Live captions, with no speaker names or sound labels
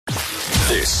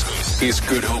This is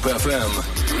Good Hope FM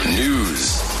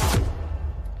News.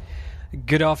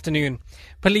 Good afternoon.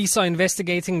 Police are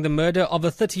investigating the murder of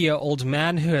a 30-year-old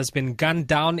man who has been gunned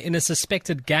down in a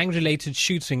suspected gang-related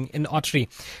shooting in Ottery.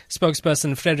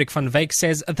 Spokesperson Frederick van Wyk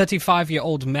says a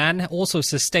 35-year-old man also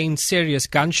sustained serious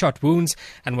gunshot wounds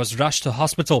and was rushed to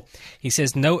hospital. He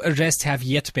says no arrests have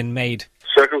yet been made.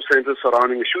 Circumstances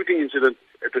surrounding a shooting incident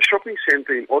at a shopping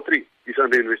centre in Ottery is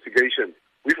under investigation.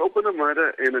 We've opened a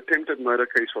murder and attempted murder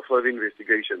case for further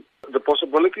investigation. The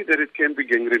possibility that it can be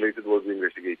gang-related will be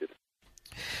investigated.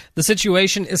 The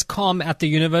situation is calm at the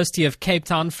University of Cape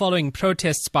Town following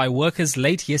protests by workers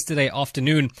late yesterday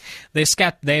afternoon. They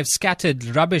have scattered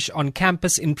rubbish on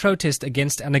campus in protest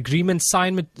against an agreement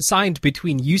signed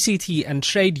between UCT and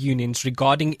trade unions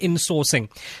regarding insourcing.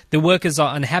 The workers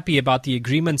are unhappy about the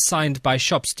agreement signed by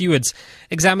shop stewards.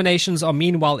 Examinations are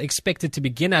meanwhile expected to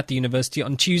begin at the university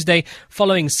on Tuesday,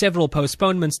 following several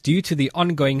postponements due to the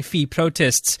ongoing fee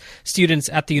protests. Students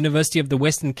at the University of the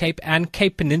Western Cape and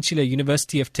Cape Peninsula University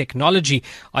of Technology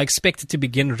are expected to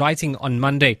begin writing on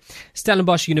Monday.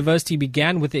 Stellenbosch University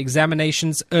began with the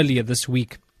examinations earlier this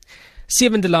week.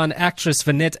 Sevendelaan actress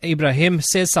Vanette Ibrahim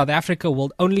says South Africa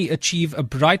will only achieve a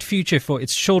bright future for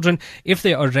its children if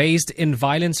they are raised in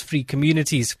violence-free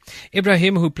communities.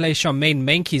 Ibrahim, who plays Charmaine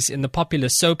Menkes in the popular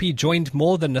soapie, joined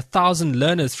more than 1,000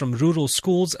 learners from rural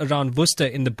schools around Worcester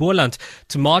in the Boerland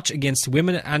to march against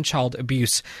women and child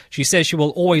abuse. She says she will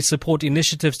always support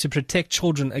initiatives to protect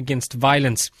children against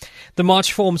violence. The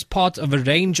march forms part of a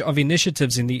range of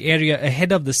initiatives in the area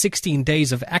ahead of the 16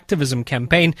 Days of Activism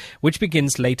campaign, which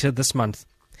begins later this month.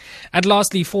 And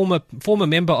lastly, former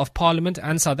Member of Parliament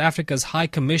and South Africa's High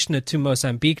Commissioner to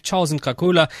Mozambique, Charles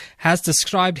Nkakula, has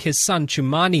described his son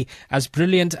Chumani as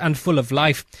brilliant and full of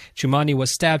life. Chumani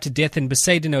was stabbed to death in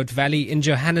Besaidenout Valley in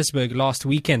Johannesburg last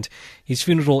weekend. His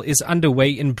funeral is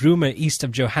underway in Bruma, east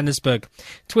of Johannesburg.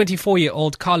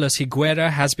 24-year-old Carlos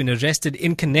Higuera has been arrested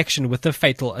in connection with the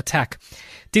fatal attack.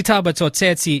 Ditaba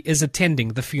Totsetsi is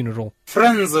attending the funeral.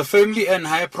 Friends, family and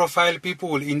high-profile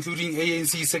people, including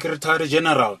ANC Secretary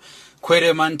General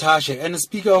Kwere Mantashe and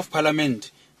Speaker of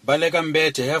Parliament Baleka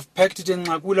Mbete, have packed the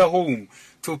Nkakula home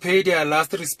to pay their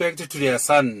last respect to their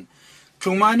son.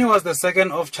 Chumani was the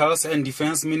second of Charles and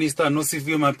Defence Minister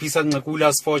Nosiviwe Mapisa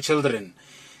Nkakula's 4 children.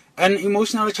 An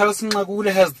emotional Charles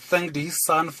Nkakula has thanked his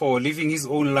son for living his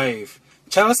own life.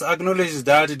 Charles acknowledged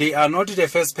that they are not the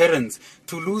first parents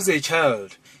to lose a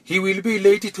child. He will be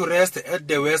laid to rest at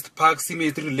the West Park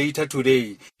Cemetery later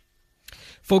today.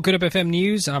 For Good Hope FM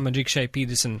News, I'm Adrikshay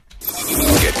Peterson.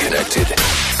 Get connected.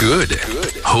 Good.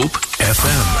 HopeFM.co.za